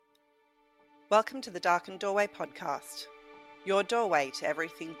Welcome to the Darkened Doorway Podcast, your doorway to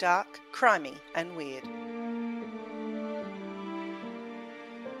everything dark, crimey, and weird.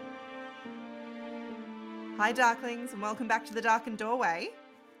 Hi, Darklings, and welcome back to the Darkened Doorway.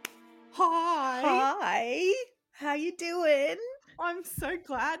 Hi. How you doing? I'm so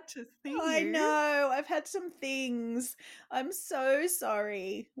glad to see you. I know. I've had some things. I'm so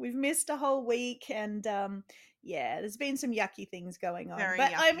sorry. We've missed a whole week and there's been some yucky things going on. Very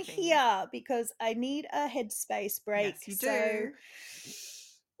but yucky I'm things. here because I need a headspace break. Yes, you so do.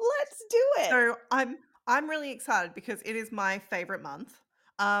 let's do it. So I'm really excited because it is my favorite month.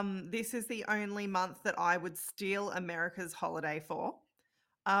 This is the only month that I would steal America's holiday for.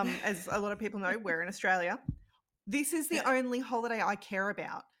 As a lot of people know, we're in Australia. This is the only holiday I care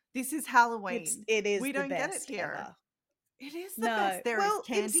about. This is Halloween. It is we the don't best get it here. ever. It is the best. There is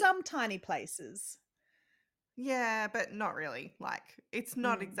candy. In some tiny places. Yeah, but not really. Like, it's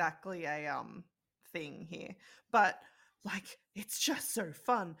not exactly a thing here. But like, it's just so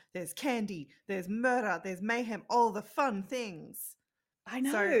fun. There's candy, there's murder, there's mayhem, all the fun things. I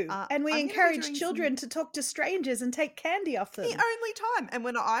know. So, and we I'm gonna be encourage doing children to talk to strangers and take candy off them. the only time. And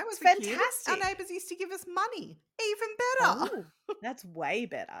when I was It's a kid, our fantastic. neighbours used to give us money. Even better. Oh, that's way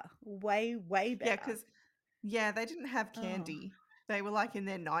better. Way better. Yeah, because they didn't have candy. They were like in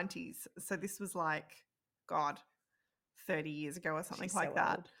their 90s. So this was like, God, 30 years ago or something She's like so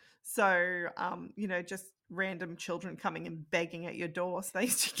that. old. So, just random children coming and begging at your door. So they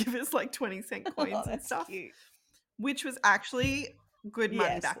used to give us like 20-cent coins and that's stuff, cute. which was actually good money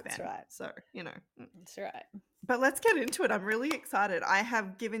Yes, back that's then. right. So, That's right. But let's get into it. I'm really excited. I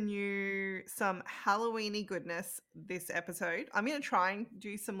have given you some Halloween-y goodness this episode. I'm going to try and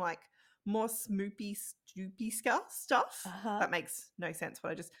do some like more spoopy stuff. That makes no sense.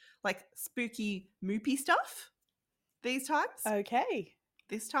 But I just like spooky, moopy stuff these times. Okay.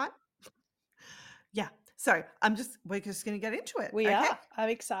 This time. Yeah. So we're just going to get into it. We are. I'm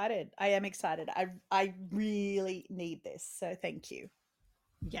excited. I am excited. I really need this. So thank you.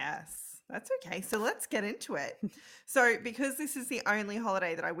 Yes, that's okay. So let's get into it. So because this is the only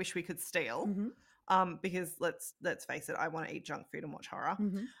holiday that I wish we could steal, because let's face it, I want to eat junk food and watch horror.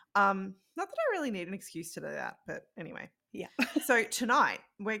 Not that I really need an excuse to do that, but anyway. Yeah. So tonight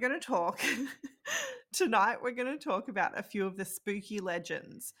we're going to talk about a few of the spooky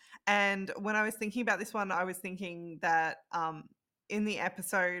legends. And when I was thinking about this one, I was thinking that in the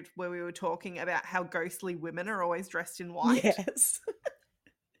episode where we were talking about how ghostly women are always dressed in white. Yes.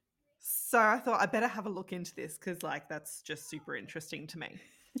 So I thought I better have a look into this because like that's just super interesting to me.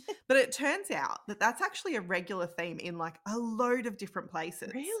 But it turns out that that's actually a regular theme in like a load of different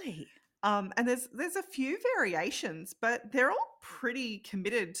places. Really? And there's a few variations, but they're all pretty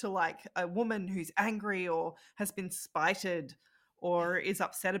committed to like a woman who's angry or has been spited or is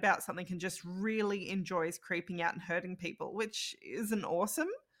upset about something and just really enjoys creeping out and hurting people, which isn't awesome.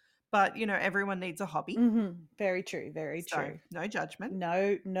 But, everyone needs a hobby. Very true. Very true. No judgment.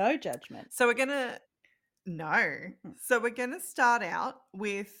 No judgment. So we're going to start out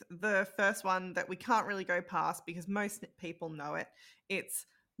with the first one that we can't really go past because most people know it. It's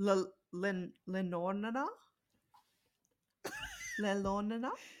Leonora?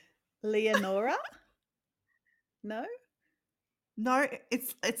 Leonora? No? No,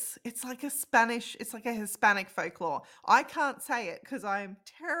 it's like a Hispanic folklore. I can't say it because I'm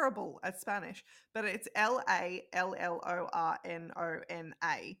terrible at Spanish, but it's Lallorna.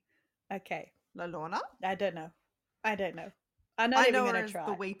 Okay. La Lorna? I don't know. I'm not I even know going her to as try.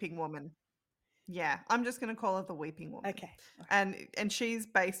 the Weeping Woman. Yeah, I'm just going to call her the Weeping Woman. Okay. And she's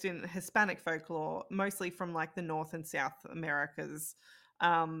based in Hispanic folklore, mostly from like the North and South Americas.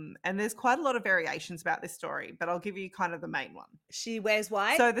 And there's quite a lot of variations about this story, but I'll give you kind of the main one. She wears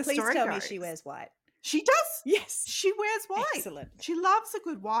white? So the Please story tell me goes- she wears white. She does. Yes. She wears white. Excellent. She loves a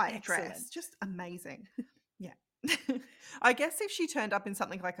good white Excellent. dress. Just amazing. Yeah. I guess if she turned up in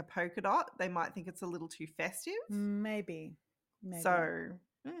something like a polka dot, they might think it's a little too festive. Maybe. So,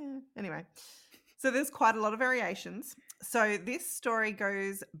 anyway. So there's quite a lot of variations. So this story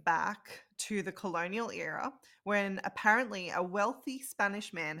goes back to the colonial era when apparently a wealthy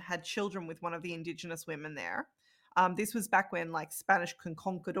Spanish man had children with one of the indigenous women there. This was back when like Spanish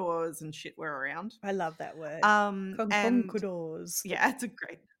conquistadors and shit were around. I love that word. Conquistadors. Yeah, it's a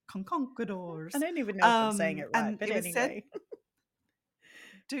great conquistadors. I don't even know if I'm saying it right, but anyway.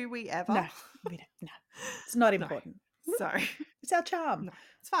 Do we ever? No, we don't. No, it's not important. No. Sorry. It's our charm. No,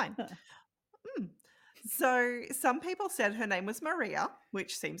 it's fine. So some people said her name was Maria,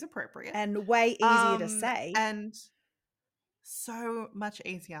 which seems appropriate. And way easier to say. And so much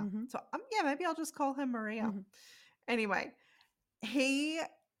easier. So maybe I'll just call her Maria. Anyway, he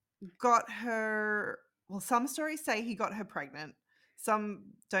got her, well, some stories say he got her pregnant.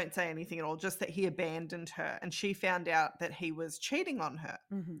 Some don't say anything at all, just that he abandoned her and she found out that he was cheating on her.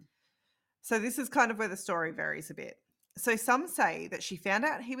 Mm-hmm. So this is kind of where the story varies a bit. So some say that she found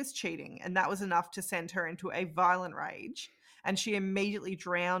out he was cheating and that was enough to send her into a violent rage, and she immediately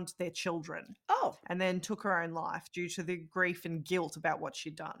drowned their children Oh, and then took her own life due to the grief and guilt about what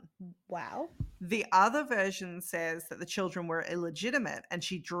she'd done. wow. The other version says that the children were illegitimate and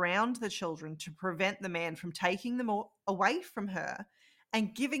she drowned the children to prevent the man from taking them away from her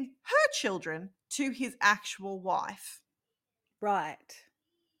and giving her children to his actual wife. Right.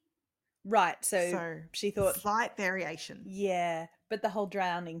 Right. So So she thought, slight variation. yeah, but the whole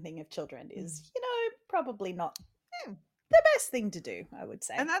drowning thing of children is, probably not Yeah. the best thing to do, I would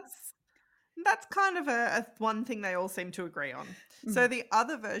say. And that's kind of a one thing they all seem to agree on. So the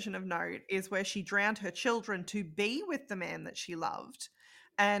other version of note is where she drowned her children to be with the man that she loved.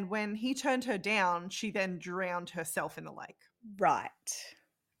 And when he turned her down, she then drowned herself in the lake. Right.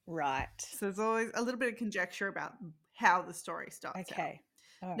 Right. So there's always a little bit of conjecture about how the story starts out. Okay.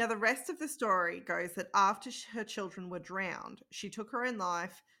 All right. Now, the rest of the story goes that after her children were drowned, she took her own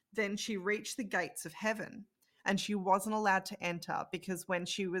life, then she reached the gates of heaven, and she wasn't allowed to enter because when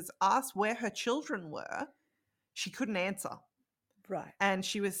she was asked where her children were, she couldn't answer. Right. And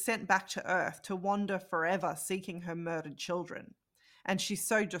she was sent back to earth to wander forever seeking her murdered children. And she's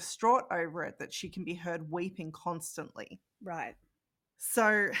so distraught over it that she can be heard weeping constantly. Right.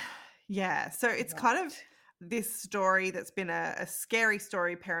 So, yeah. So it's kind of Right. this story that's been a scary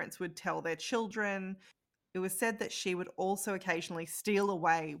story parents would tell their children. It was said that she would also occasionally steal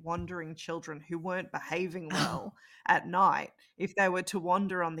away wandering children who weren't behaving well at night if they were to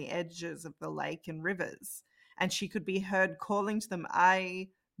wander on the edges of the lake and rivers. And she could be heard calling to them, "Ay,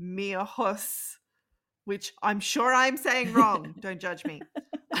 mia hos," which I'm sure I'm saying wrong. Don't judge me.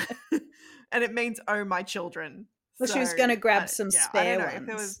 And it means, "Oh, my children." Well, she was So, going to grab some I spare don't know if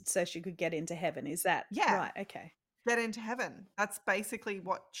there ones was, so she could get into heaven. Is that yeah, right? Okay. get into heaven. That's basically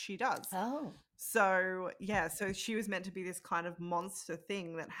what she does. Oh. So, yeah, so she was meant to be this kind of monster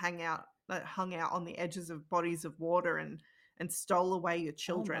thing that hung out on the edges of bodies of water and stole away your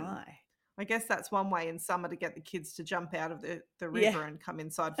children. Oh my. I guess that's one way in summer to get the kids to jump out of the Yeah. river and come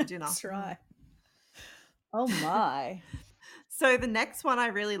inside for dinner. That's right. Oh my. So the next one I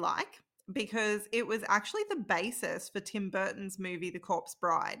really like because it was actually the basis for Tim Burton's movie The Corpse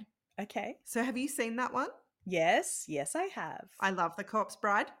Bride. Okay. So have you seen that one? Yes. Yes, I have. I love The Corpse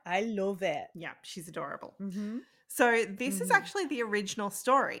Bride. I love it. Yeah, she's adorable. Mm-hmm. So this is actually the original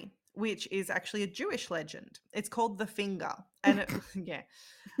story, which is actually a Jewish legend. It's called The Finger. And yeah.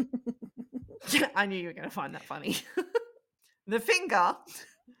 I knew you were going to find that funny. The Finger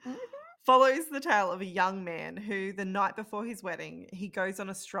follows the tale of a young man who, the night before his wedding, he goes on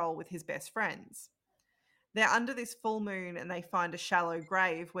a stroll with his best friends. They're under this full moon and they find a shallow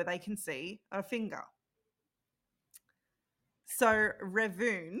grave where they can see a finger. So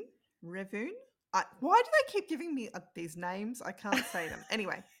Revun, why do they keep giving me these names? I can't say them.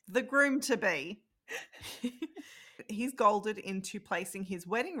 Anyway, the groom-to-be, he's golded into placing his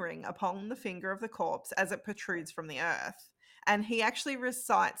wedding ring upon the finger of the corpse as it protrudes from the earth. And he actually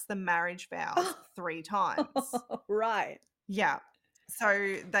recites the marriage vows 3 times. Right. Yeah.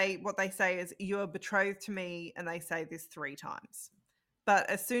 So what they say is, "You are betrothed to me," and they say this 3 times. But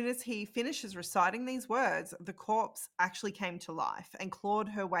as soon as he finishes reciting these words, the corpse actually came to life and clawed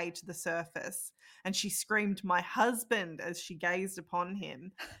her way to the surface. And she screamed, "My husband," as she gazed upon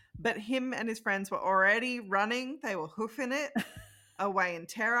him. But him and his friends were already running. They were hoofing it away in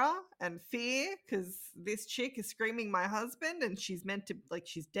terror and fear because this chick is screaming, "My husband," and she's meant to,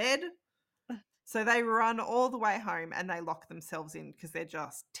 she's dead. So they run all the way home and they lock themselves in because they're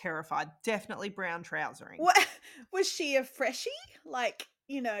just terrified. Definitely brown trousering. What was she a freshie?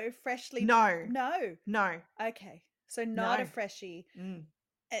 Freshly? No. No. Okay. So not a No. freshie.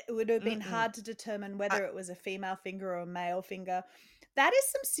 It would have been hard to determine whether it was a female finger or a male finger. That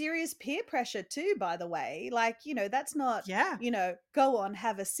is some serious peer pressure too, by the way. That's not, go on,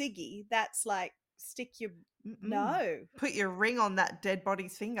 have a ciggy. That's like, stick your, no. Put your ring on that dead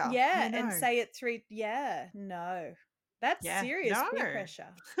body's finger. Yeah, No. and say it 3, no. That's serious peer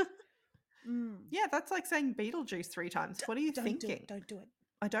pressure. Yeah, that's like saying Beetlejuice 3 times. What are you thinking? Don't do it.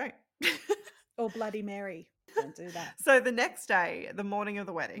 I don't. Or Bloody Mary. Don't do that. So the next day, the morning of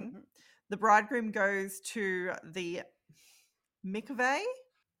the wedding, the bridegroom goes to the mikveh.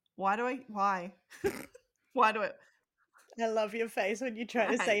 Why? Why do it? I love your face when you try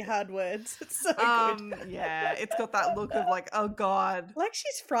to say hard words. It's so good. Yeah, it's got that look of like, oh God. Like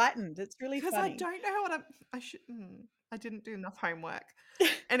she's frightened. It's really funny. Because I don't know what I should. I didn't do enough homework.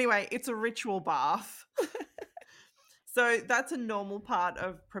 Anyway, it's a ritual bath. So that's a normal part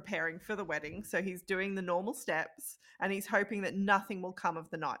of preparing for the wedding. So he's doing the normal steps and he's hoping that nothing will come of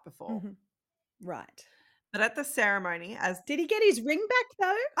the night before. Right. But at the ceremony, Did he get his ring back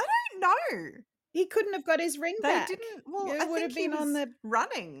though? I don't know. He couldn't have got his ring They back. didn't. Well, It I would think have he been on was the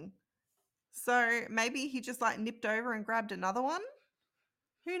running. So maybe he just like nipped over and grabbed another one.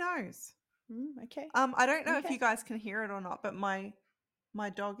 Who knows? Okay. I don't know if Okay. you guys can hear it or not, but my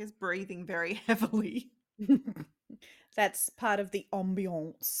dog is breathing very heavily. That's part of the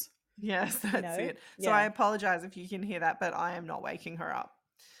ambiance. Yes, that's it. So Yeah. I apologize if you can hear that, but I am not waking her up.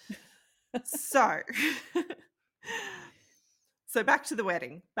 So so back to the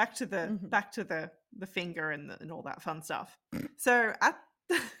wedding, back to the finger and all that fun stuff. So at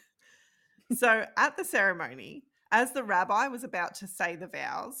the ceremony, as the rabbi was about to say the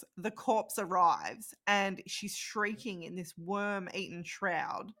vows, the corpse arrives and she's shrieking in this worm-eaten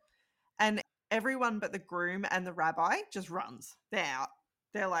shroud. And everyone but the groom and the rabbi just runs. They're out.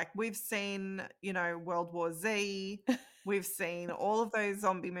 They're like, we've seen, World War Z. We've seen all of those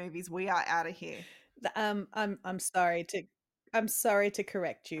zombie movies. We are out of here. I'm sorry to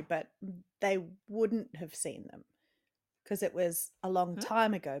correct you, but they wouldn't have seen them because it was a long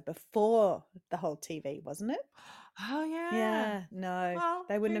time ago, before the whole TV, wasn't it? Oh yeah. Yeah. No, well,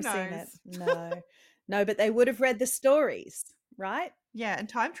 they wouldn't have knows? seen it. No, but they would have read the stories, right? Yeah, and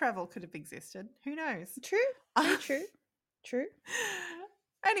time travel could have existed. Who knows? True.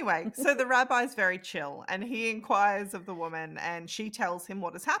 Anyway, so the rabbi's very chill and he inquires of the woman and she tells him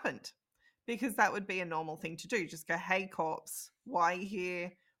what has happened, because that would be a normal thing to do. Just go, hey, corpse, why are you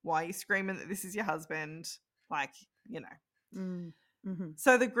here? Why are you screaming that this is your husband? Like,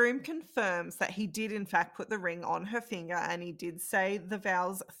 So the groom confirms that he did in fact put the ring on her finger and he did say the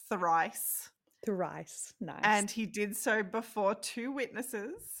vows thrice. Nice. And he did so before 2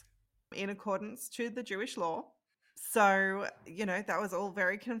 witnesses in accordance to the Jewish law. So, that was all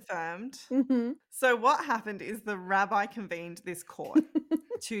very confirmed. So what happened is the rabbi convened this court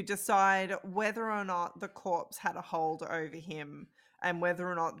to decide whether or not the corpse had a hold over him and whether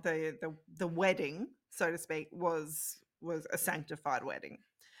or not the wedding, so to speak, was a sanctified wedding.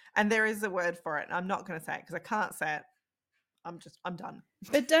 And there is a word for it. I'm not going to say it because I can't say it. I'm done.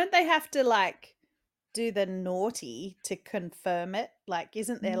 But don't they have to do the naughty to confirm it?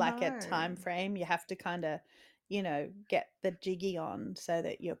 Isn't there a time frame? You have to kind of, get the jiggy on so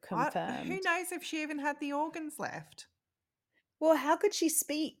that you're confirmed. Who knows if she even had the organs left? Well, how could she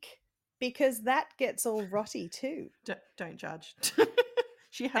speak? Because that gets all rotty too. Don't judge.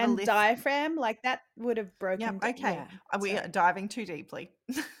 She had and a lift. Diaphragm, that would have broken. Yeah, okay. Yeah, are we diving too deeply?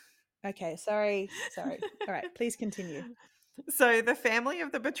 Okay, sorry. All right, please continue. So the family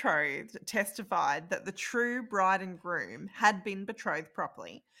of the betrothed testified that the true bride and groom had been betrothed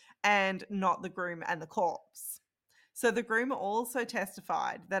properly and not the groom and the corpse. So the groom also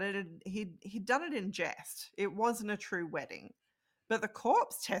testified that he'd done it in jest. It wasn't a true wedding. But the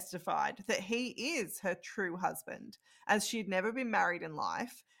corpse testified that he is her true husband, as she'd never been married in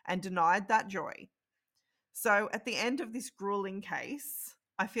life and denied that joy. So at the end of this grueling case,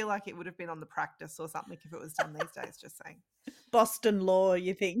 I feel like it would have been on the practice or something if it was done these days, just saying. Boston Law,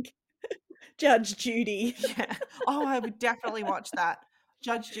 you think? Judge Judy. Yeah. Oh, I would definitely watch that.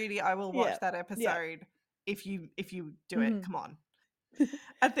 Judge Judy, I will watch that episode if you do it. Come on.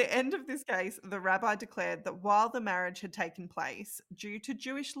 At the end of this case, the rabbi declared that while the marriage had taken place, due to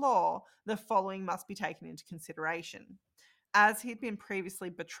Jewish law, the following must be taken into consideration. As he'd been previously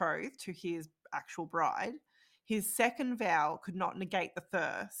betrothed to his actual bride, his second vow could not negate the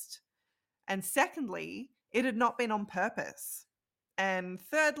first. And secondly, it had not been on purpose. And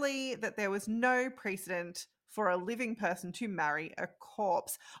thirdly, that there was no precedent for a living person to marry a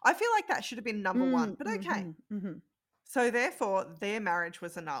corpse. I feel like that should have been number one, but okay. So therefore, their marriage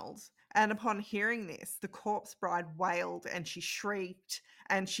was annulled. And upon hearing this, the corpse bride wailed and she shrieked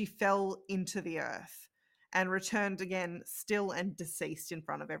and she fell into the earth and returned again still and deceased in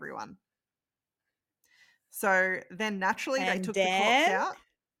front of everyone. So then naturally they took the corpse out.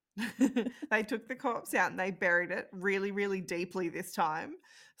 They took the corpse out and they buried it really, really deeply this time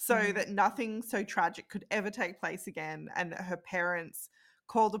so that nothing so tragic could ever take place again, and that her parents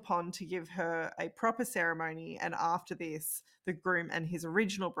called upon to give her a proper ceremony, and after this the groom and his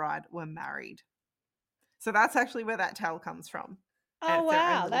original bride were married. So that's actually where that tale comes from. Oh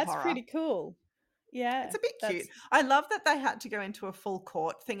wow, that's pretty cool. Yeah, it's a bit cute. I love that they had to go into a full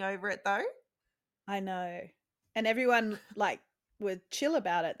court thing over it though. I know. And everyone were chill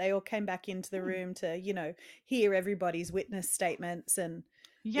about it. They all came back into the room to, hear everybody's witness statements and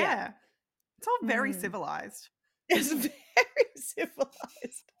it's all very civilized. It's very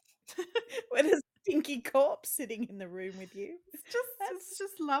civilized. With a stinky corpse sitting in the room with you. It's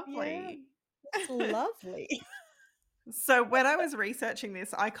just lovely. That's lovely. So when I was researching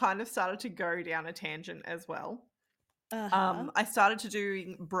this, I kind of started to go down a tangent as well. I started to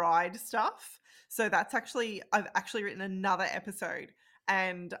do bride stuff. So I've actually written another episode,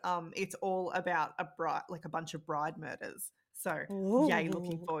 and it's all about a bunch of bride murders. So yay,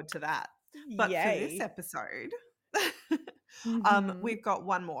 looking forward to that. But for this episode, we've got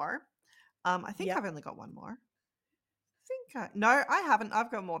one more. I think I've only got one more. No, I haven't.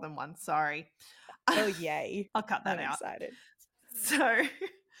 I've got more than one. Sorry. Oh, yay. I'll cut that I'm out. excited.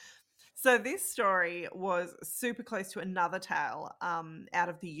 So this story was super close to another tale out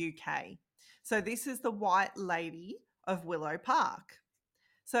of the UK. So this is the White Lady of Willow Park.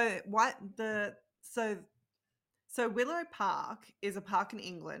 So Willow Park is a park in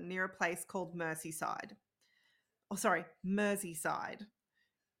England near a place called Merseyside.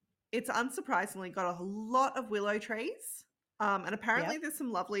 It's unsurprisingly got a lot of willow trees. And apparently there's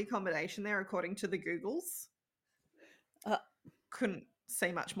some lovely accommodation there, according to the Googles. Couldn't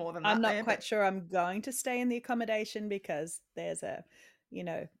see much more than that. I'm not quite sure I'm going to stay in the accommodation because there's a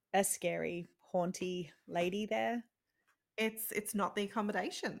scary, haunty lady there. It's not the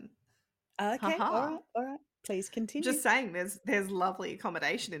accommodation. Okay, all right. Please continue. Just saying, there's lovely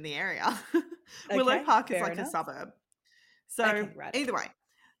accommodation in the area. Willow Park is like a suburb. So either way,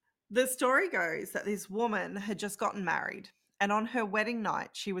 the story goes that this woman had just gotten married, and on her wedding night,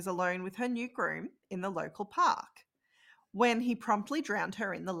 she was alone with her new groom in the local park when he promptly drowned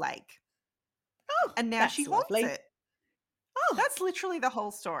her in the lake. Oh, and now she haunts it. Oh, that's literally the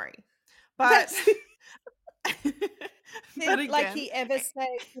whole story. But Did again, he ever say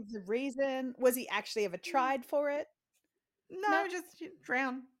the reason? Was he actually ever tried for it? No, just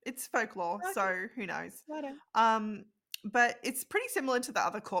drown. It's folklore, so who knows? Righto. But it's pretty similar to the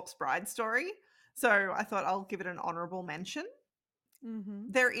other corpse bride story, so I thought I'll give it an honorable mention.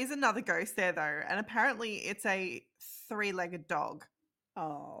 There is another ghost there though, and apparently it's a 3-legged dog.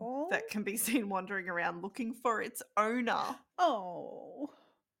 Oh, that can be seen wandering around looking for its owner. Oh,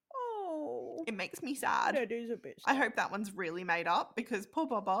 it makes me sad. That is a bit sad. I hope that one's really made up because poor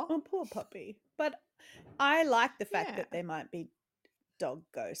Baba. Oh, poor puppy. But I like the fact that there might be dog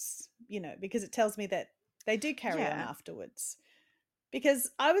ghosts, because it tells me that they do carry on afterwards. Because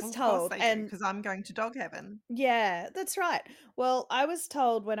I was told, because I'm going to dog heaven. Yeah, that's right. Well, I was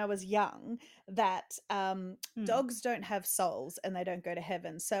told when I was young that dogs don't have souls and they don't go to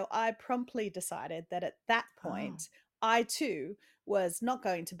heaven. So I promptly decided that at that point, I too was not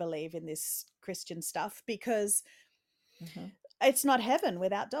going to believe in this Christian stuff because it's not heaven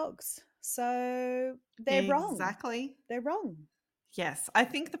without dogs. So they're wrong. Exactly. They're wrong. Yes. I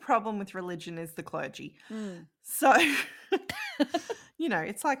think the problem with religion is the clergy. So,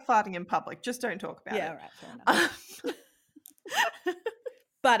 it's like farting in public. Just don't talk about it. Yeah, right. Fair enough.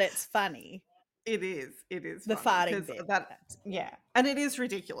 But it's funny. It is. It is the funny farting bit. And it is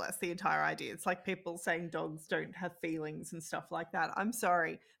ridiculous, the entire idea. It's like people saying dogs don't have feelings and stuff like that. I'm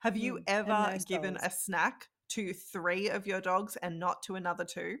sorry. Have you ever given a snack to 3 of your dogs and not to another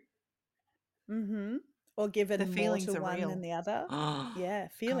 2? Or given the more feelings to are one real. than the other. Yeah,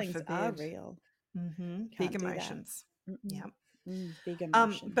 feelings are real. Big emotions. Yeah. Big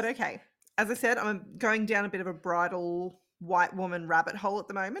emotions. But okay, as I said, I'm going down a bit of a bridal white woman rabbit hole at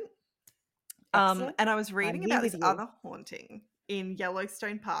the moment. And I was reading about this other haunting in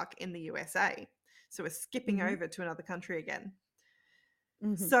Yellowstone Park in the USA. So we're skipping over to another country again.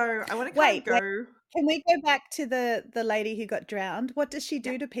 So I want to go. Can we go back to the lady who got drowned? What does she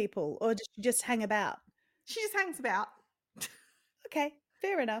do to people, or does she just hang about? She just hangs about. Okay,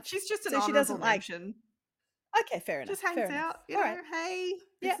 fair enough. She's just an honorable mention. Okay, fair enough. Just hangs out. Hey,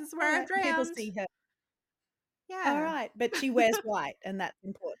 this is where I drowned. People see her. Yeah. All right, but she wears white, and that's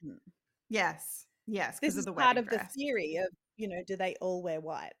important. Yes. This is part of the theory of, do they all wear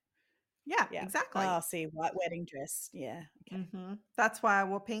white? Yeah, exactly. Oh, see, white wedding dress. Yeah. Okay. That's why I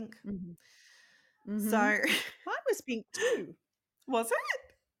wore pink. So mine was pink too. Was it?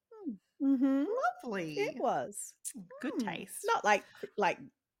 Lovely. It was. Good taste. Not like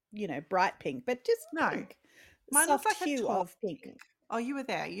bright pink, but just pink. Mine soft was like hue a of pink. Oh, you were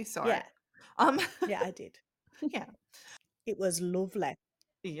there. You saw it. Yeah, I did. Yeah. It was lovely.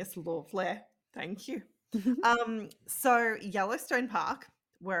 Yes, lovely. Thank you. So Yellowstone Park,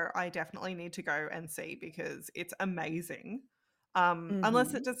 where I definitely need to go and see because it's amazing.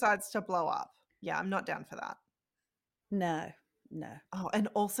 Unless it decides to blow up. Yeah, I'm not down for that. No. Oh, and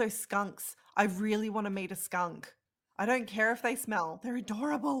also skunks. I really want to meet a skunk. I don't care if they smell. They're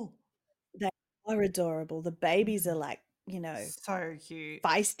adorable. They are adorable. The babies are like, you know, So cute.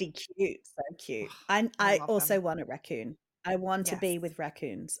 feisty cute. So cute. I I love also them. want a raccoon. I want to be Yes. with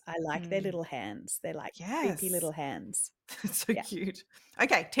raccoons. I like their little hands. They're like creepy Yes. little hands. So Yeah. cute.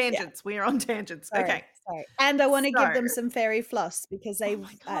 Okay, Yeah. tangents. We are on tangents. Sorry. Okay. Sorry. And I want to give So, them some fairy floss because oh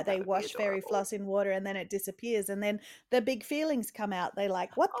my God, that they would be wash fairy adorable. floss in water and then it disappears and then the big feelings come out. They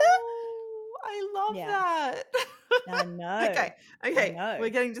like, what the? Oh, I love Yeah. that. I know. Okay. I Okay. know. We're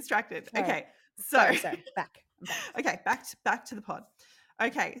getting distracted. Sorry. Okay. So, Sorry. Back. I'm back. okay, back to the pod.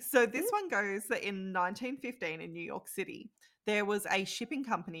 Okay, so this one goes that in 1915 in New York City, there was a shipping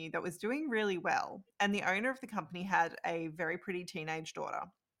company that was doing really well, and the owner of the company had a very pretty teenage daughter.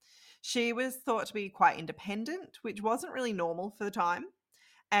 She was thought to be quite independent, which wasn't really normal for the time,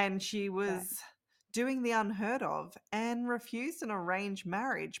 and she Right. was doing the unheard of and refused an arranged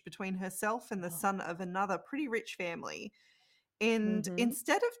marriage between herself and the son of another pretty rich family. And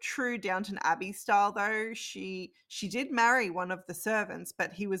instead of true Downton Abbey style, though, she did marry one of the servants,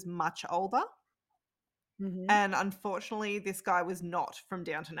 but he was much older. And unfortunately, this guy was not from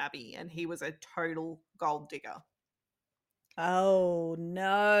Downton Abbey, and he was a total gold digger. Oh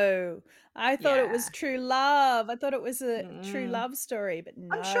no. I thought it was true love. I thought it was a true love story, but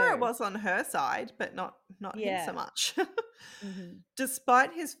no. I'm sure it was on her side, but not him so much.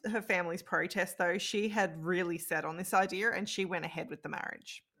 Despite her family's protest, though, she had really set on this idea and she went ahead with the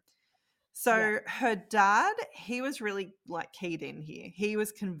marriage. So her dad, he was really like keyed in here. He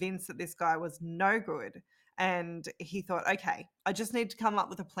was convinced that this guy was no good. And he thought, okay, I just need to come up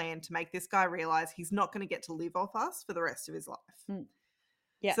with a plan to make this guy realize he's not going to get to live off us for the rest of his life.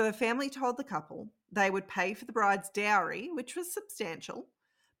 So the family told the couple they would pay for the bride's dowry, which was substantial.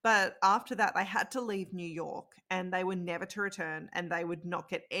 But after that, they had to leave New York and they were never to return, and they would not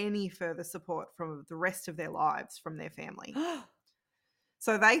get any further support from the rest of their lives from their family.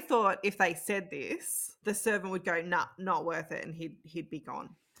 So they thought if they said this, the servant would go, nah, not worth it, and he'd be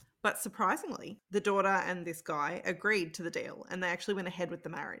gone. But surprisingly, the daughter and this guy agreed to the deal, and they actually went ahead with the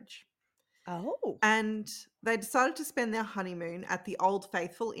marriage. Oh. And they decided to spend their honeymoon at the Old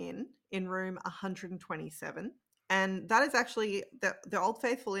Faithful Inn in room 127. And that is actually, the Old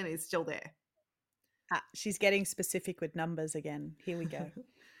Faithful Inn is still there. She's getting specific with numbers again. Here we go.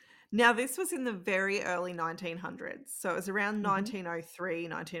 Now, this was in the very early 1900s. So it was around 1903,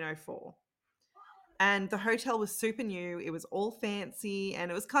 1904. And the hotel was super new. It was all fancy and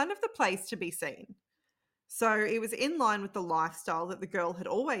it was kind of the place to be seen. So it was in line with the lifestyle that the girl had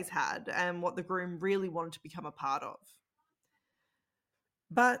always had and what the groom really wanted to become a part of.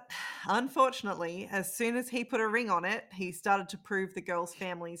 But unfortunately, as soon as he put a ring on it, he started to prove the girl's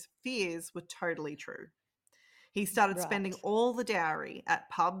family's fears were totally true. He started spending all the dowry at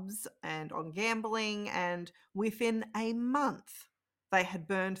pubs and on gambling, and within a month, they had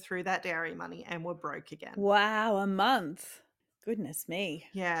burned through that dowry money and were broke again. Wow, a month. Goodness me.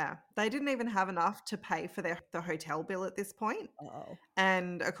 Yeah, they didn't even have enough to pay for the hotel bill at this point.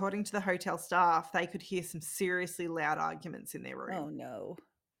 And according to the hotel staff, they could hear some seriously loud arguments in their room. Oh, no.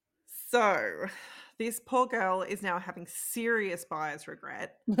 So this poor girl is now having serious buyer's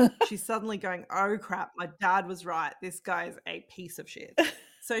regret. She's suddenly going, oh crap, my dad was right. This guy's a piece of shit.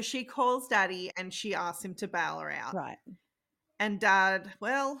 So she calls daddy and she asks him to bail her out. Right. And dad,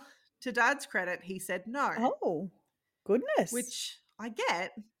 well, to dad's credit, he said no. Oh, goodness. Which I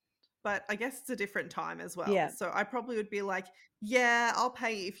get, but I guess it's a different time as well. Yeah. So I probably would be like, yeah, I'll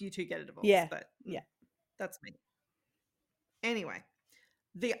pay if you two get a divorce. Yeah. But that's me. Anyway.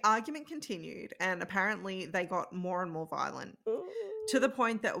 The argument continued, and apparently they got more and more violent, to the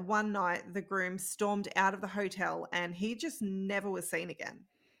point that one night the groom stormed out of the hotel and he just never was seen again.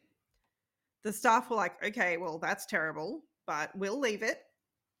 The staff were like, okay, well, that's terrible, but we'll leave it,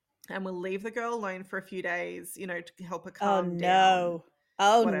 and we'll leave the girl alone for a few days, you know, to help her calm down.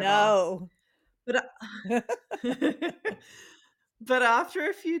 Oh, whatever. no. But after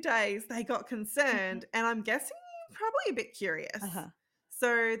a few days, they got concerned, and I'm guessing probably a bit curious.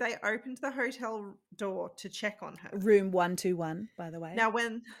 So they opened the hotel door to check on her. Room 121, by the way. Now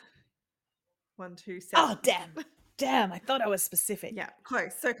when 127. Oh, damn! I thought I was specific. Yeah,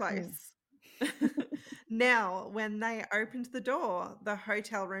 close, so close. Now, when they opened the door, the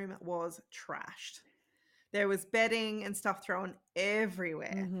hotel room was trashed. There was bedding and stuff thrown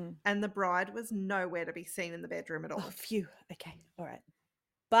everywhere, and the bride was nowhere to be seen in the bedroom at all. Oh, phew. Okay, all right.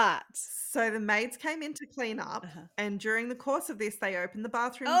 But so the maids came in to clean up, and during the course of this, they opened the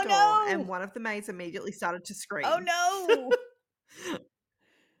bathroom door, and one of the maids immediately started to scream. Oh, no!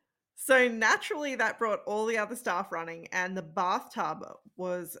 So naturally, that brought all the other staff running, and the bathtub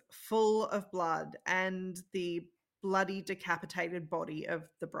was full of blood and the bloody decapitated body of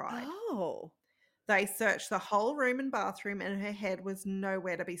the bride. Oh. They searched the whole room and bathroom, and her head was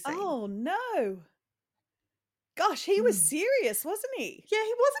nowhere to be seen. Oh, no. Gosh, he was serious, wasn't he? Yeah,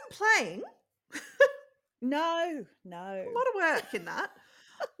 he wasn't playing. No. A lot of work in that.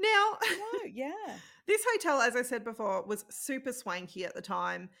 Now, No, yeah. This hotel, as I said before, was super swanky at the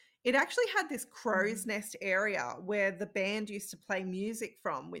time. It actually had this crow's nest area where the band used to play music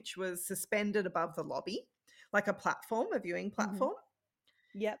from, which was suspended above the lobby, like a platform, a viewing platform.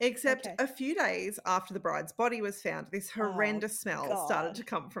 Yep. Except a few days after the bride's body was found, this horrendous smell started to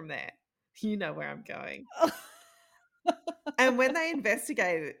come from there. You know where I'm going. And when they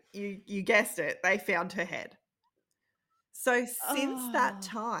investigated it, you guessed it, they found her head. So since that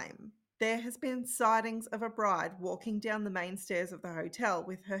time, there has been sightings of a bride walking down the main stairs of the hotel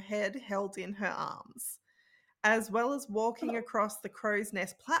with her head held in her arms, as well as walking across the crow's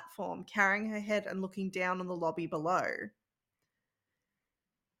nest platform, carrying her head and looking down on the lobby below.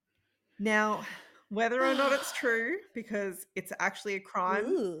 Now, whether or not it's true, because it's actually a crime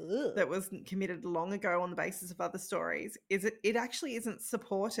that was committed long ago on the basis of other stories, it actually isn't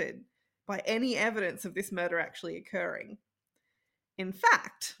supported by any evidence of this murder actually occurring. In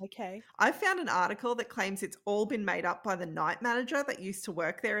fact, I found an article that claims it's all been made up by the night manager that used to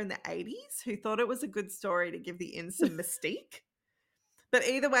work there in the 80s, who thought it was a good story to give the inn some mystique. But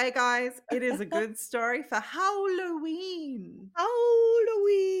either way, guys, it is a good story for Halloween.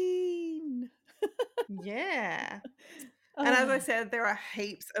 Halloween. Yeah. And as I said, there are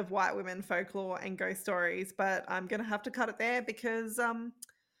heaps of white women folklore and ghost stories, but I'm going to have to cut it there because I'm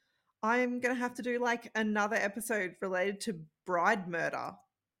going to have to do like another episode related to bride murder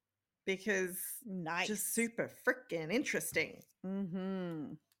because just super freaking interesting.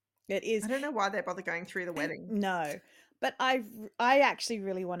 It is. I don't know why they bother going through the wedding. No, but I actually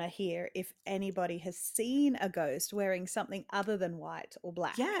really want to hear if anybody has seen a ghost wearing something other than white or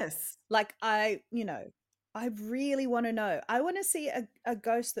black. Yes. Like I really want to know. I want to see a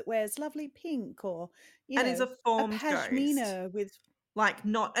ghost that wears lovely pink or, is a formed pashmina ghost. with like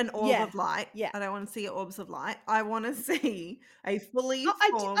not an orb of light. I don't want to see orbs of light. I want to see a fully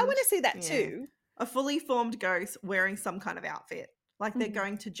formed. I want to see that too. A fully formed ghost wearing some kind of outfit. Like they're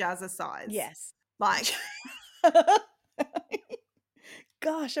going to jazzercise. Yes. Like.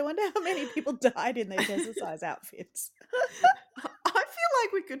 Gosh, I wonder how many people died in their jazzercise outfits. I feel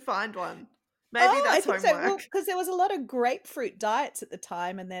like we could find one. Maybe that's homework. So. Well, because there was a lot of grapefruit diets at the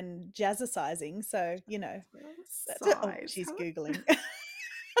time and then jazzercising. So, she's Googling.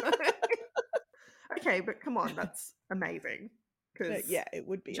 Okay, but come on, that's amazing. Yeah, it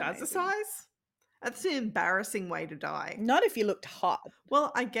would be jazzercise? That's an embarrassing way to die. Not if you looked hot.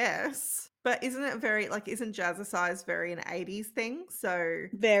 Well, I guess. But isn't jazzercise very an 80s thing? So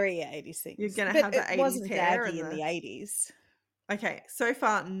very 80s thing. You're going to have the 80s wasn't hair in the 80s. Okay, so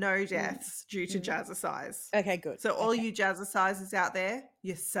far no deaths due to jazzercise. Okay, good. So all you jazzercisers out there,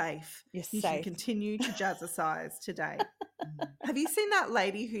 you're safe. You can continue to jazzercise today. Have you seen that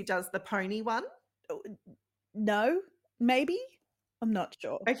lady who does the pony one? No, maybe. I'm not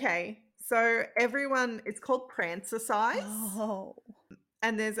sure. Okay, so it's called Prancercise. Oh.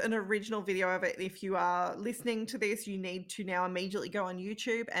 And there's an original video of it. If you are listening to this, you need to now immediately go on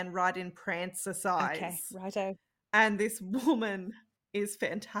YouTube and write in Prancercise. Okay, righto. And this woman is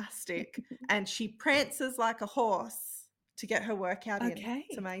fantastic. And she prances like a horse to get her workout in. Okay.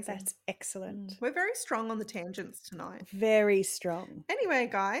 It's amazing. That's excellent. We're very strong on the tangents tonight. Very strong. Anyway,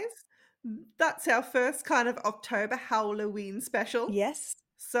 guys, that's our first kind of October Halloween special. Yes.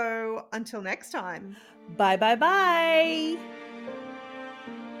 So until next time. Bye.